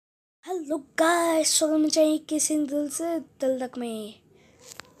Hello guys, स्वागत में चाहिए किसी दिल से दिल तक में।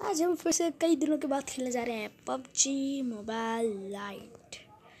 आज हम फिर से कई दिनों के बाद खेलने जा रहे हैं पबजी मोबाइल लाइट।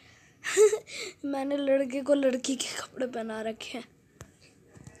 मैंने लड़के को लड़की के कपड़े पहना रखे हैं।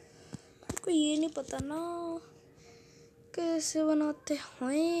 को ये नहीं पता ना कैसे बनाते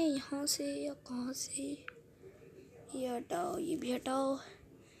हैं, यहाँ से या कहाँ से। ये हटाओ, ये भी हटाओ।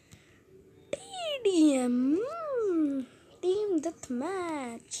 TDM team death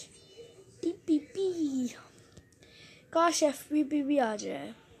match TPP. काश एफपीपी भी आ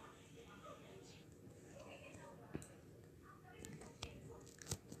जाए।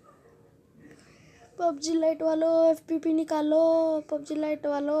 पबजी लाइट वालों एफपीपी निकालो, पबजी लाइट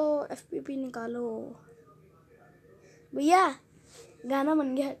वालों एफपीपी निकालो। भैया गाना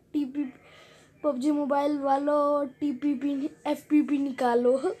बन गया, टीपी पबजी मोबाइल वालों टीपीपी एफपीपी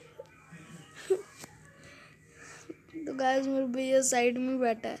निकालो। तो गाइस मेरे भैया साइड में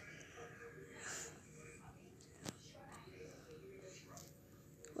बैठा है।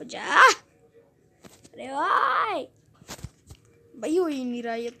 हो जा, अरे भाई भाई हो ही नहीं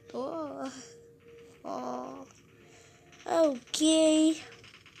रहा ये तो। ओके,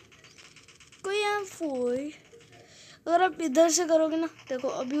 कोई M4 अगर आप इधर से करोगे ना, देखो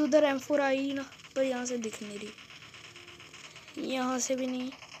अभी उधर M4 आई ना, पर यहाँ से दिख नहीं रही, यहाँ से भी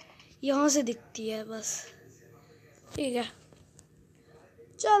नहीं, यहाँ से दिखती है बस। ठीक है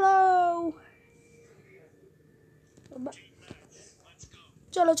चलो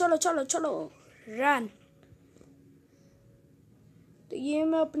चलो चलो चलो चलो रन। तो ये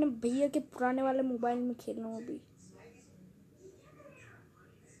मैं अपने भैया के पुराने वाले मोबाइल में खेल रहा हूँ अभी।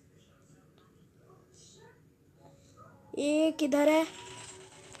 ये किधर है?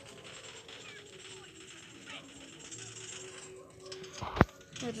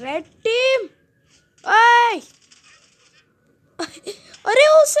 Red team. अरे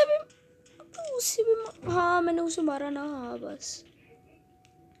उसे भी हाँ मैंने उसे मारा ना। हाँ बस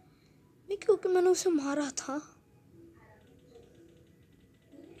क्योंकि मैंने उसे मारा था।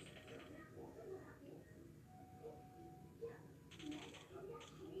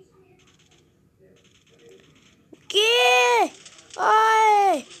 के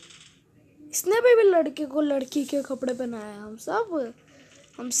आए इसने भी लड़के को लड़की के कपड़े पहनाए।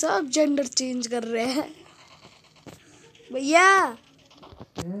 हम सब जेंडर चेंज कर रहे हैं भैया।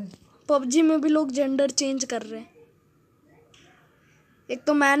 पबजी में भी लोग जेंडर चेंज कर रहे हैं। एक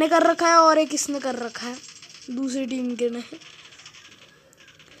तो मैंने कर रखा है और एक इसने कर रखा है, दूसरी टीम के ने।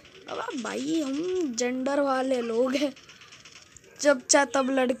 अब भाई हम जेंडर वाले लोग हैं, जब चाहे तब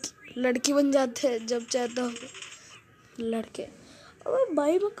लड़की बन जाते हैं, जब चाहे तब लड़के। अबे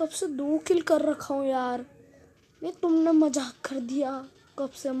भाई मैं कब से 2 किल कर रखा हूँ यार। ये तुमने मजाक कर दिया,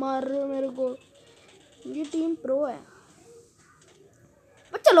 कब से मार रहे हो मेरे को। ये टीम प्रो है।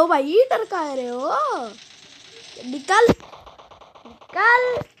 चलो भाई डर का रहे हो, निकल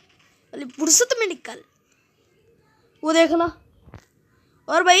निकल अरे फुर्सत में निकल। वो देखना।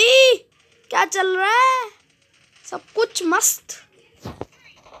 और भाई क्या चल रहा है? सब कुछ मस्त।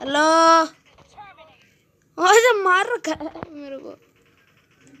 हेलो जब मार रखा है मेरे को।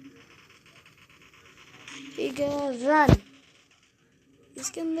 ठीक है रन।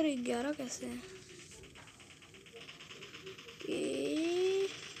 इसके अंदर 11 कैसे है?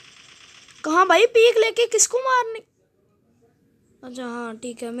 कहाँ भाई पीक लेके किसको मारने? अच्छा हाँ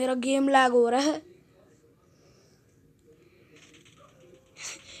ठीक है, मेरा गेम लैग हो रहा है।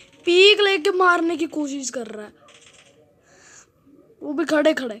 पीक लेके मारने की कोशिश कर रहा है, वो भी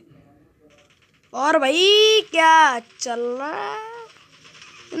खड़े खड़े। और भाई क्या चल रहा है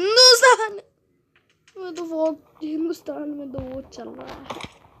हिंदुस्तान में? तो वो हिंदुस्तान में तो वो चल रहा है।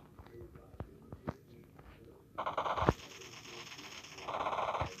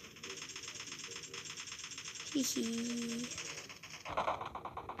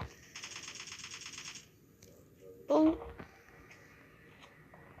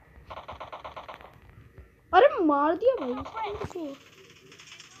 अरे मार दिया भाई उसको।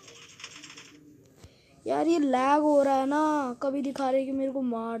 यार ये लैग हो रहा है ना, कभी दिखा रहे हैं कि मेरे को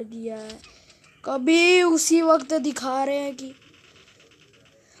मार दिया है, कभी उसी वक्त दिखा रहे हैं कि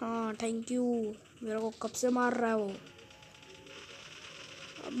हाँ थैंक यू। मेरे को कब से मार रहा है वो।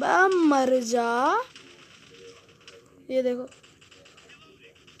 अब मर जा। ये देखो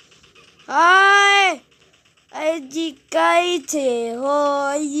हाय जी कई थे हो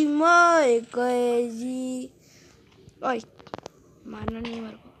जी मोए कई जी। ओए मारना नहीं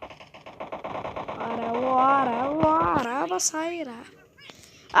मेरे को। आ रहा है बस आ ही रहा है।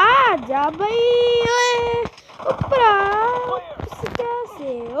 आ जा भाई। ओए ऊपर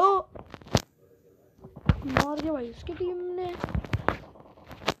कैसे हो? मार दिया भाई उसकी टीम ने।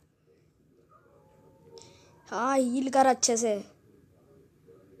 हाँ हील कर अच्छे से।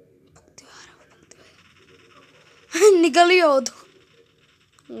 निकल ही हो तो।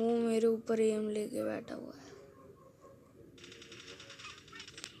 वो मेरे ऊपर एम लेके बैठा हुआ है।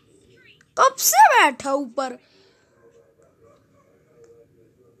 कब से बैठा ऊपर?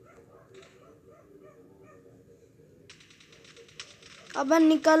 अबे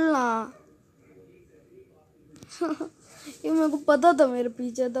निकलना। ये मेरे को पता था मेरे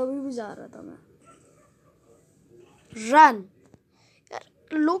पीछे, तभी भी जा रहा था मैं। रन। यार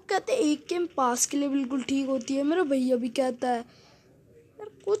लोग कहते हैं एक गेम पास के लिए बिल्कुल ठीक होती है, मेरा भैया भी कहता है। यार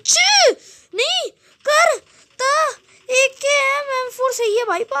कुछ नहीं करता। एक के M4 सही है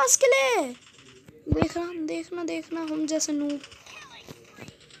भाई पास के लिए। देखना देखना देखना, हम जैसे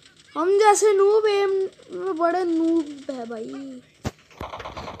नूब एम में बड़े नूब है भाई।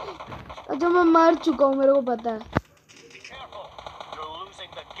 अच्छा मैं मर चुका हूँ, मेरे को पता है।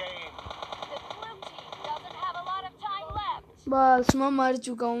 बस मैं मर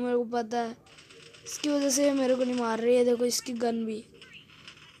चुका हूँ, मेरे को पता है। इसकी वजह से मेरे को नहीं मार रही है। देखो इसकी गन भी।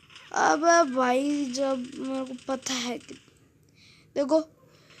 अब भाई जब मेरे को पता है कि देखो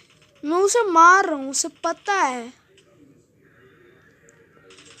मैं उसे मार रहा हूँ, उसे पता है।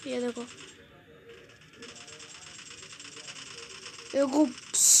 ये देखो देखो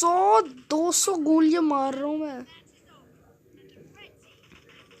 100-200 गोलियां मार रहा हूँ मैं।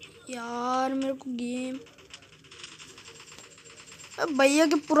 यार मेरे को गेम भैया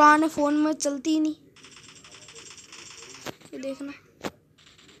के पुराने फोन में चलती ही नहीं। ये देखना।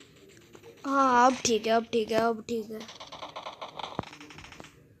 हाँ अब ठीक है, अब ठीक है, अब ठीक है।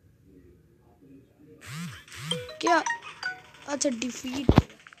 क्या? अच्छा डिफीट हो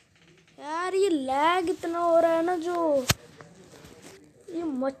गया। यार ये लैग इतना हो रहा है ना, जो ये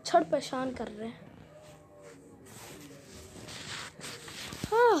मच्छर परेशान कर रहे हैं।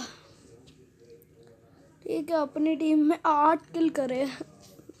 हाँ ठीक है, अपनी टीम में 8 किल करे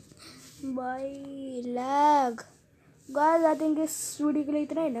भाई। लैग गाइस, आई थिंक इस वीडियो के लिए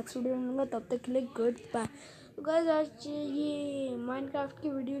इतना ही। नेक्स्ट वीडियो में मिलूंगा, तब तक के लिए गुड बाय। गाइस आज ये माइनक्राफ्ट की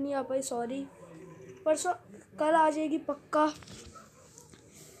वीडियो नहीं आ पाई, सॉरी। परसों कल आ जाएगी पक्का।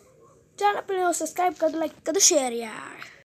 चैनल पे सब्सक्राइब कर दो, लाइक कर दो, शेयर यार।